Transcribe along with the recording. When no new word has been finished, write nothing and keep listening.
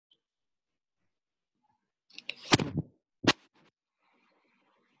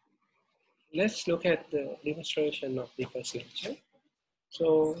Let's look at the demonstration of the first lecture.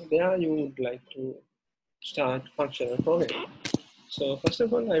 So there you would like to start functional programming. So first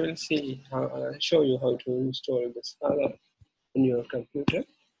of all, I will show you how to install the Scala on your computer.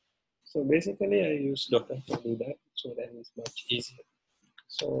 So basically, I use Docker to do that, so that is much easier.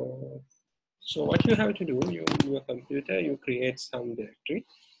 So what you have to do, in your computer, you create some directory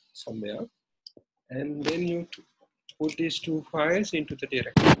somewhere, and then you put these two files into the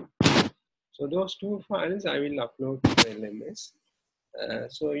directory. So those two files I will upload to the LMS.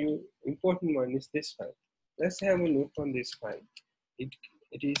 So important one is this file. Let's have a look on this file. It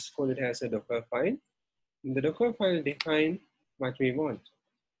is called as a Docker file. In the Docker file, define what we want.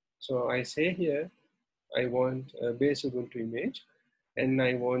 So I say here, I want a base Ubuntu image, and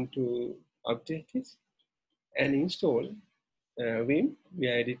I want to update it and install Vim,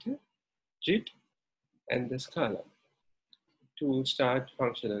 editor, JIT, and the Scala to start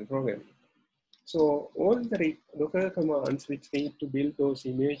functional programming. So all the Docker commands which need to build those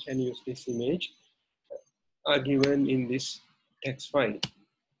image and use this image are given in this text file.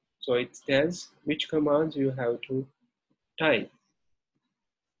 So it tells which commands you have to type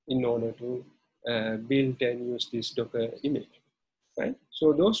in order to build and use this Docker image, right?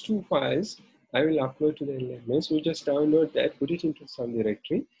 So those two files I will upload to the LMS. You just download that, put it into some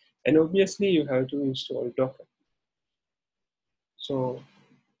directory, and obviously you have to install Docker. So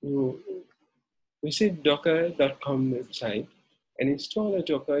you visit docker.com website and install a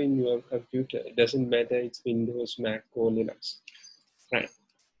Docker in your computer. It doesn't matter it's Windows, Mac, or Linux, right?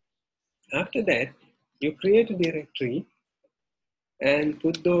 After that, you create a directory and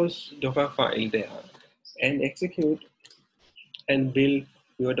put those Docker file there and execute and build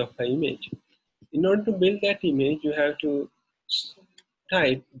your Docker image. In order to build that image, you have to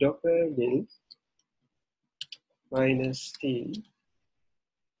type docker build -t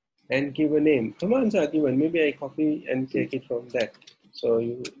and give a name. Commands are given. Maybe I copy and take it from that. So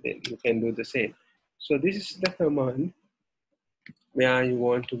you can do the same. So this is the command where you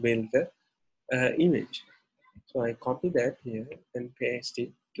want to build the image. So I copy that here and paste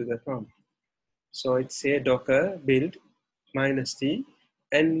it to the prompt. So it's say docker build -t,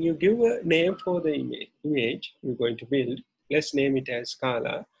 and you give a name for the image you're going to build. Let's name it as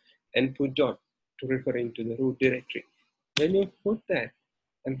Scala and put dot to referring to the root directory. When you put that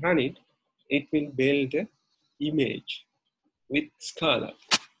and run it, it will build an image with Scala.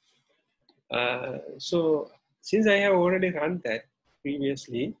 So since I have already run that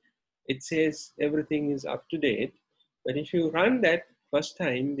previously, it says everything is up to date. But if you run that first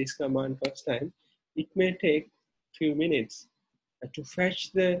time, this command first time, it may take few minutes to fetch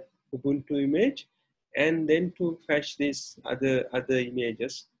the Ubuntu image and then to fetch these other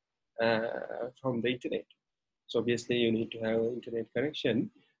images from the internet. So obviously you need to have an internet connection.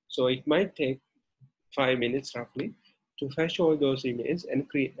 So it might take 5 minutes roughly to fetch all those images and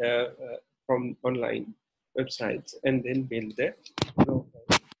create from online websites and then build the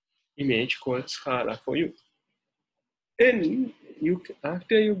image called Scala for you. Then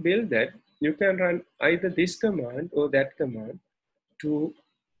after you build that, you can run either this command or that command to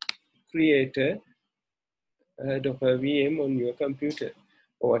create a Docker VM on your computer,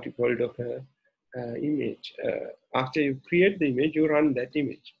 or what you call Docker image. After you create the image, you run that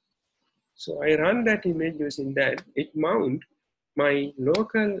image. So I run that image using that. It mount my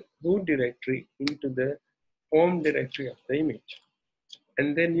local root directory into the home directory of the image. And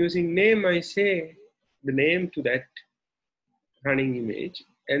then using name, I say the name to that running image.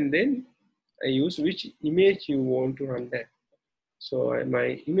 And then I use which image you want to run that. So my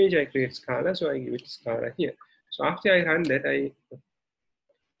image, I create Scala, so I give it Scala here. So after I run that,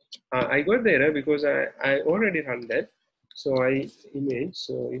 I got the error because I already run that. So image.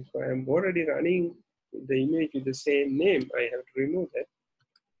 So if I'm already running the image with the same name, I have to remove that.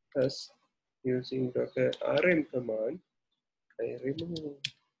 Thus, using docker rm command, I remove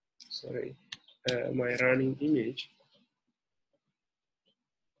my running image.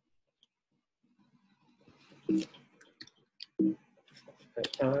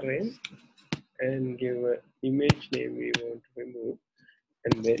 Rm and give an image name we want to remove,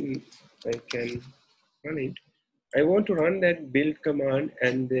 and then I can run it. I want to run that build command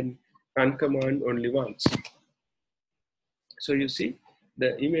and then run command only once. So you see the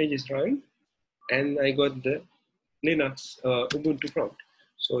image is run and I got the Linux Ubuntu prompt.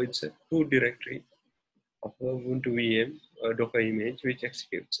 So it's a root directory of Ubuntu VM Docker image which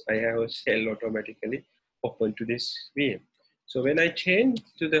executes. I have a shell automatically open to this VM. So when I change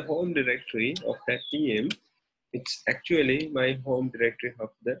to the home directory of that VM, it's actually my home directory of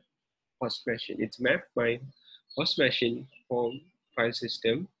the host machine. It's mapped my host machine home file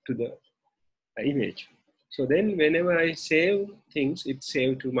system to the image. So then whenever I save things, it's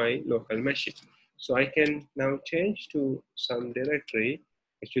saved to my local machine. So I can now change to some directory,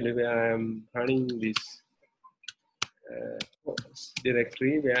 actually where I am running this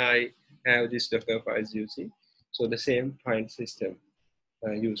directory where I have this Docker files using. So the same file system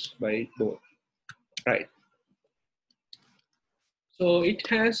used by both, right? So it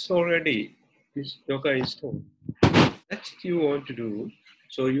has already this Docker installed. That's what you want to do.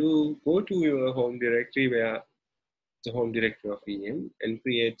 So you go to your home directory where the home directory of VM and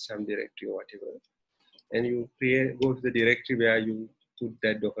create some directory or whatever. And you go to the directory where you put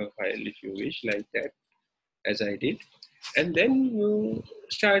that Docker file if you wish, like that, as I did. And then you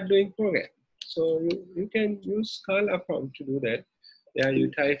start doing program. So you can use Scala prompt to do that. There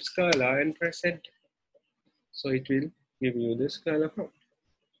you type Scala and press enter. So it will give you the Scala prompt.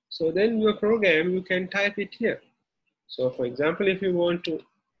 So then your program, you can type it here. So for example, if you want to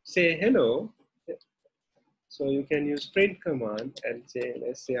say hello, so you can use print command and say,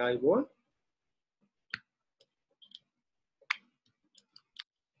 let's say I want,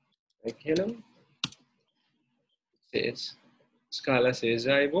 like hello, says, Scala says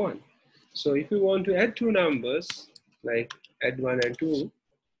I want. So if you want to add two numbers, like add 1 and 2,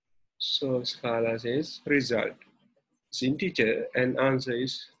 so Scala says result is integer and answer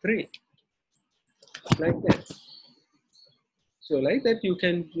is 3, like that. So like that you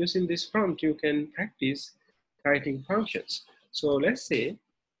can, using this prompt, you can practice writing functions. So let's say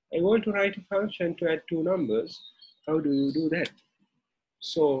I want to write a function to add two numbers. How do you do that?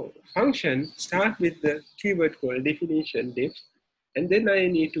 So function start with the keyword called definition def, and then I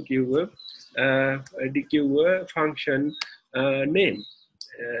need to give a function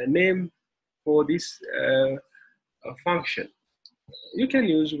name for this function. You can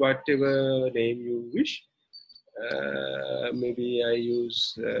use whatever name you wish. Maybe I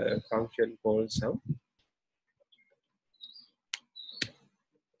use a function called sum.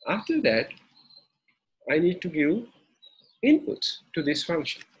 After that, I need to give inputs to this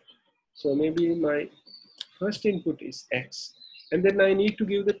function. So maybe my first input is x, and then I need to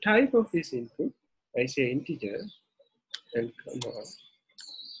give the type of this input. I say integer and comma.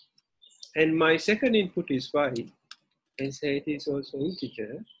 And my second input is y. I say it is also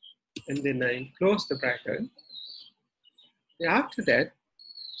integer, and then I close the bracket. After that,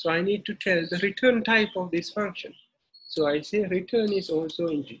 so I need to tell the return type of this function. So I say return is also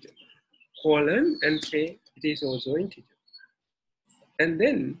integer, colon, and say it is also integer. And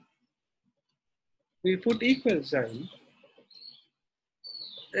then we put equal sign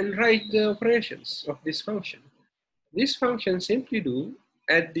and write the operations of this function. This function simply do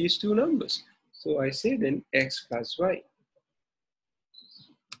add these two numbers. So I say then x plus y.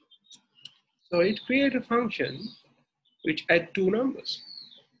 So it creates a function which add two numbers.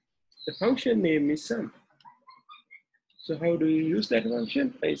 The function name is sum. So how do you use that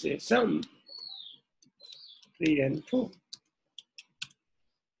function? I say sum 3 and 4.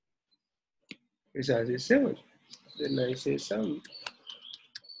 Result is 7. Then I say sum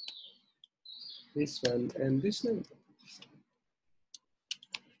this one and this number.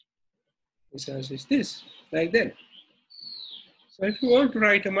 Result is this, like that. So if you want to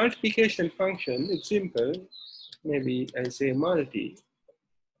write a multiplication function, it's simple. Maybe I say multi.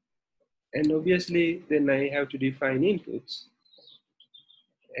 And obviously, then I have to define inputs.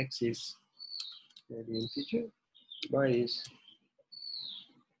 X is maybe integer, y is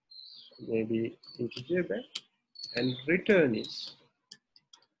maybe integer back, and return is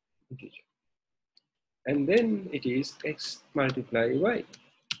integer. And then it is x multiply y.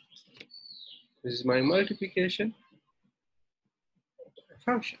 This is my multiplication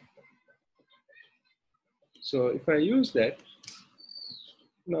function. So if I use that,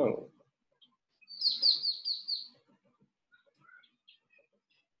 now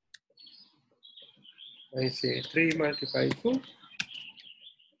I say 3 multiplied 4,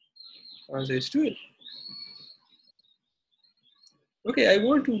 answer is 12. Okay, I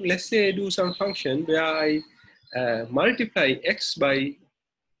want to, let's say, do some function where I multiply x by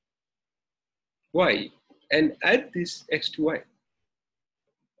y and add this x to y.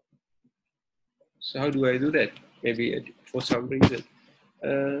 So how do I do that? Maybe for some reason.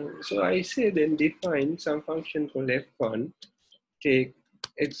 So I say then define some function called f1, take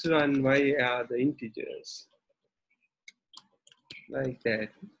x1, y are the integers, like that.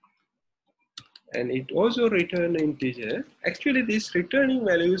 And it also return an integer. Actually, this returning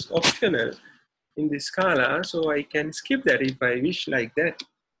value is optional in the Scala, so I can skip that if I wish, like that,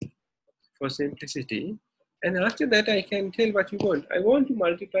 for simplicity. And after that, I can tell what you want. I want to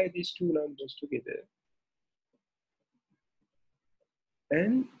multiply these two numbers together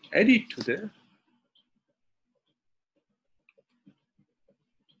and add it to the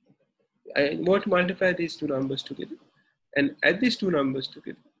I want to multiply these two numbers together and add these two numbers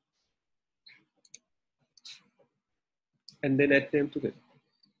together and then add them together.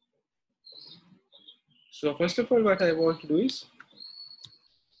 So first of all, what I want to do is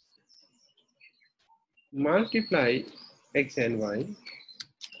multiply x and y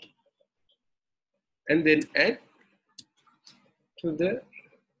and then add to the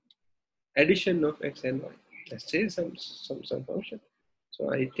addition of x and y. Let's say some function.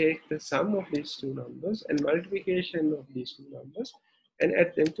 So I take the sum of these two numbers and multiplication of these two numbers and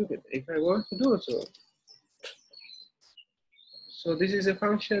add them together. If I want to do so, so this is a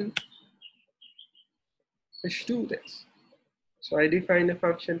function which do this. So I define a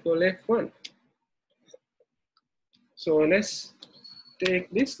function called f1. So let's take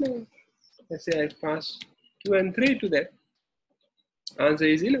this now. Let's say I pass 2 and 3 to that. Answer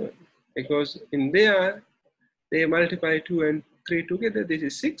is 11 because in there they multiply 2 and 3 together. This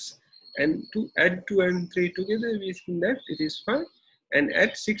is 6, and to add 2 and 3 together, we see that it is 5, and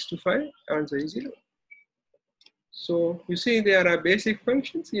add 6 to 5, answer is 11. So you see there are basic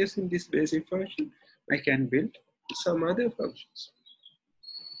functions. Yes, in this basic function, I can build some other functions.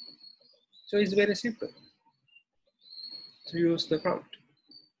 So it's very simple to use the prompt.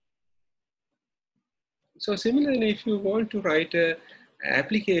 So similarly, if you want to write an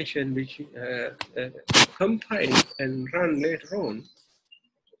application which compile and run later on,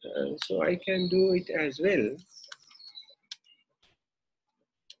 so I can do it as well.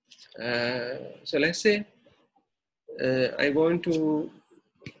 So let's say I want to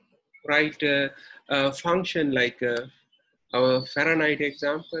write a function like our Fahrenheit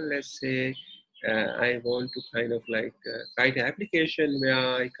example. Let's say I want to kind of like write an application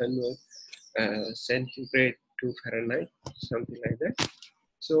where I convert centigrade to Fahrenheit, something like that.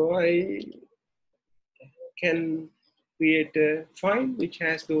 So I can create a file which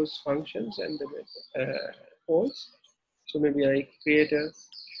has those functions and the calls. So maybe I create a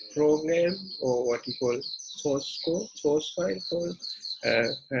program or what you call source code, source file called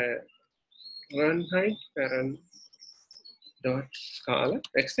runtime parent dot Scala.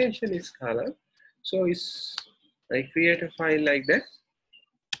 Extension is Scala. So I create a file like that,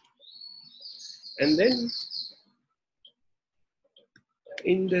 and then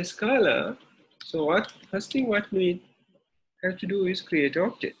in the Scala, so first thing what we have to do is create an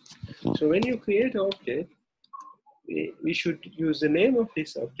object. So when you create an object, we should use the name of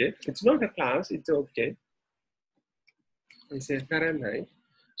this object. It's not a class, it's an object. It's a Fahrenheit.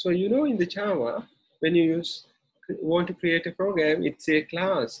 So you know in the Java, when you want to create a program, it's a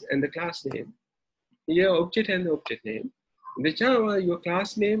class and the class name. Here object and the object name. In the Java, your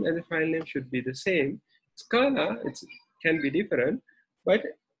class name and the file name should be the same. Scala, it can be different, but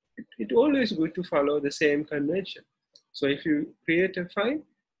it's always good to follow the same convention. So if you create a file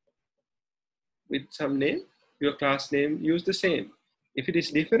with some name, your class name, use the same. If it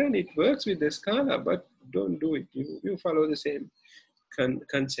is different, it works with the Scala, but don't do it. You follow the same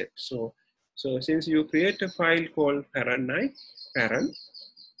concept. So since you create a file called parent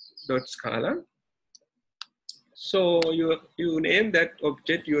dot Scala, so you name that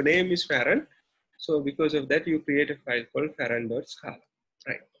object, your name is parent. So because of that, you create a file called parent dot Scala,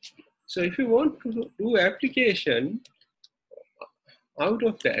 right? So if you want to do application out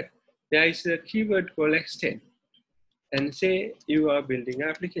of that, there is a keyword called extend. And say you are building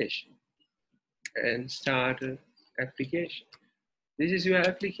application and start application. This is your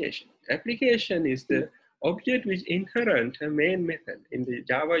application. Application is the object which inherent a main method. In the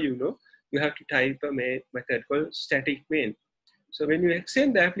Java, you have to type a main method called static main. So when you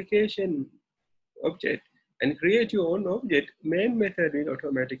extend the application object and create your own object, main method will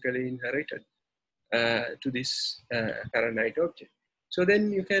automatically inherited to this Fahrenheit object. So then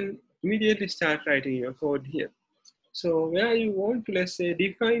you can immediately start writing your code here. So where you want to, let's say,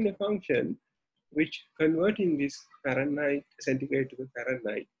 define a function which converting this Fahrenheit centigrade to the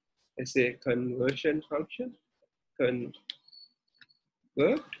Fahrenheit, let's say conversion function, convert,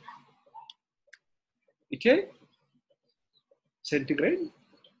 okay, centigrade,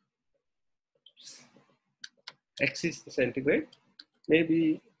 x is the centigrade,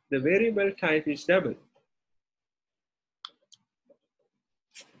 maybe the variable type is double.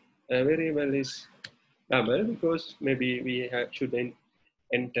 A variable is double because maybe we should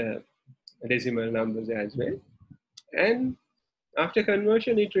enter decimal numbers as well. And after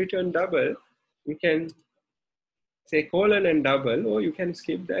conversion, it return double. You can say colon and double, or you can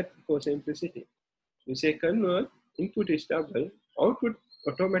skip that for simplicity. You say convert, input is double, output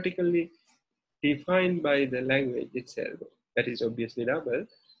automatically defined by the language itself. That is obviously double.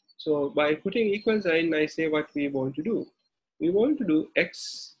 So by putting equal sign, I say what we want to do. We want to do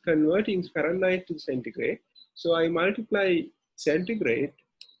x converting Fahrenheit to centigrade. So I multiply centigrade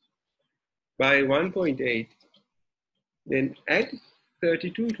by 1.8, then add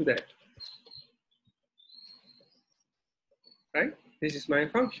 32 to that, right? This is my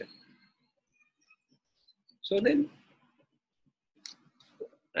function. So then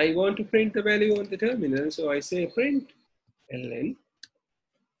I want to print the value on the terminal. So I say print ln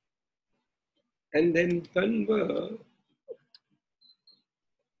and then convert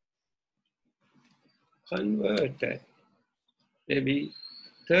that maybe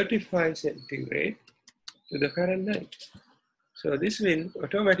 35 centigrade to the Fahrenheit. So this will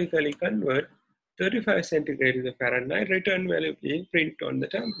automatically convert 35 centigrade to the Fahrenheit, return value being print on the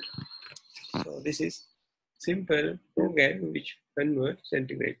terminal. So this is simple program which converts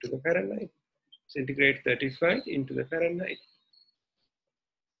centigrade to the Fahrenheit. Centigrade 35 into the Fahrenheit.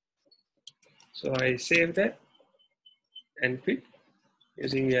 So I save that and quit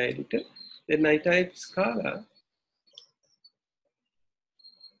using the editor. Then I type Scala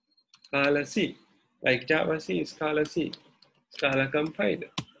C, like Java C, Scala C, Scala compiler,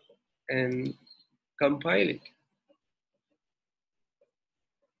 and compile it.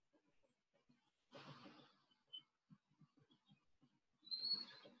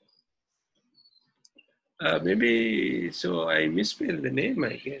 Maybe, so I misspelled the name,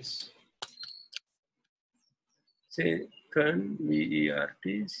 I guess. Say Kern,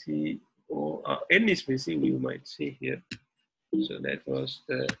 V-E-R-T-C-O-R, N is missing, you might see here. So that was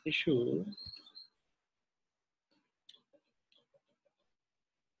the issue.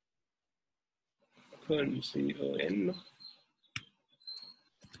 Kern, C-O-N.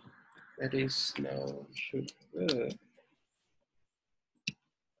 That is now should work.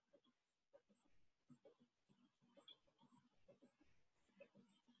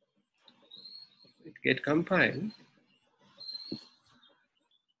 It get compiled.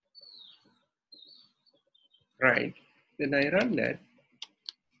 Right. Then I run that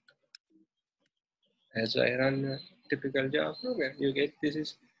as I run a typical Java program. You get this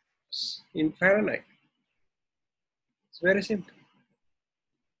is in Fahrenheit. It's very simple.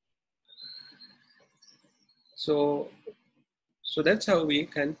 So that's how we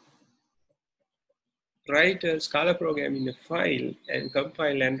can write a Scala program in a file and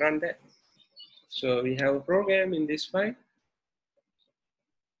compile and run that. So we have a program in this file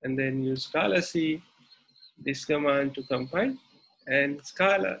and then use Scala C, this command to compile, and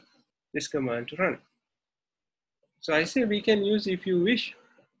Scala, this command to run. So I say we can use, if you wish,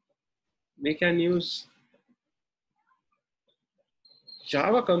 we can use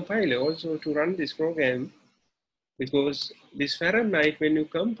Java compiler also to run this program, because this Fahrenheit, when you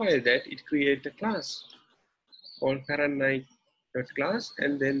compile that, it creates a class called Fahrenheit.class,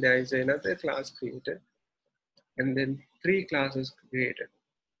 and then there is another class created, and then 3 classes created,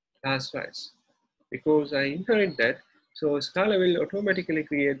 class-wise. Because I inherit that, so Scala will automatically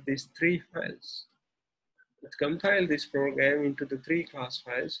create these 3 files. Let's compile this program into the 3 class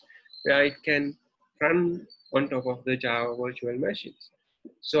files where it can run on top of the Java virtual machines.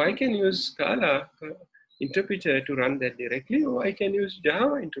 So I can use Scala interpreter to run that directly, or I can use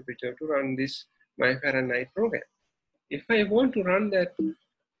Java interpreter to run this my Fahrenheit program. If I want to run that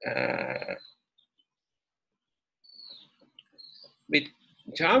with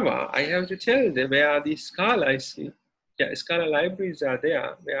Java, I have to tell them where the Scala Scala libraries are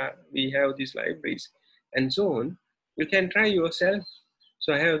there, where we have these libraries and so on. You can try yourself.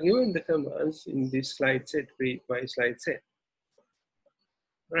 So I have given the commands in this slide set, my slide set.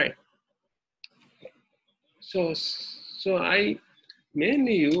 Right. So I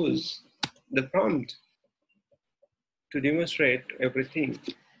mainly use the prompt to demonstrate everything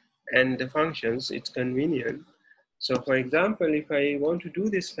and the functions. It's convenient. So for example, if I want to do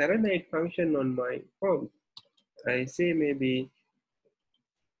this Fahrenheit function on my prompt, I say maybe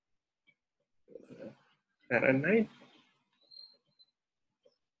Fahrenheit,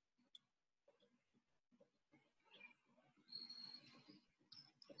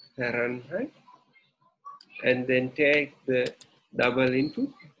 and then take the double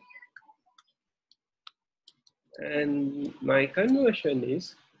input. And my conversion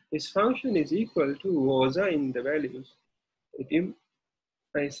is, this function is equal to or assign the values.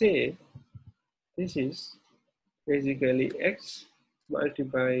 I say this is basically x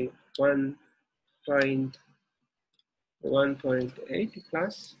multiplied by 1.8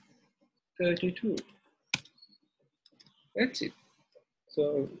 plus 32. That's it.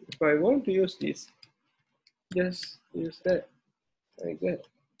 So if I want to use this, just use that like that.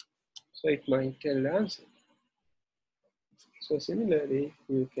 So it might tell the answer. So similarly,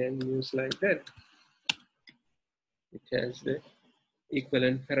 you can use like that. It has the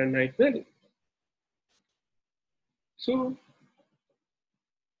equivalent Fahrenheit value. So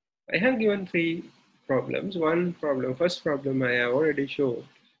I have given three problems. One problem, first problem I have already showed.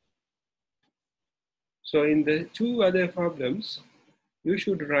 So in the two other problems, you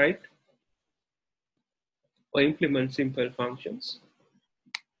should write or implement simple functions,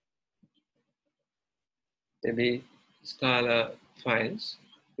 maybe Scala files.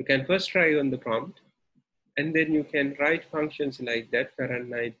 You can first try on the prompt, and then you can write functions like that,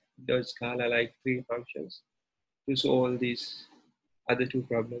 Fahrenheit does Scala like three functions to solve these other two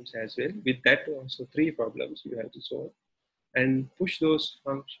problems as well. With that also three problems you have to solve, and push those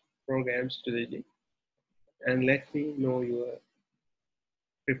programs to the link and let me know your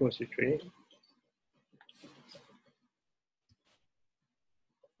repository.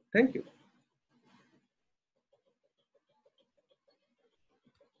 Thank you.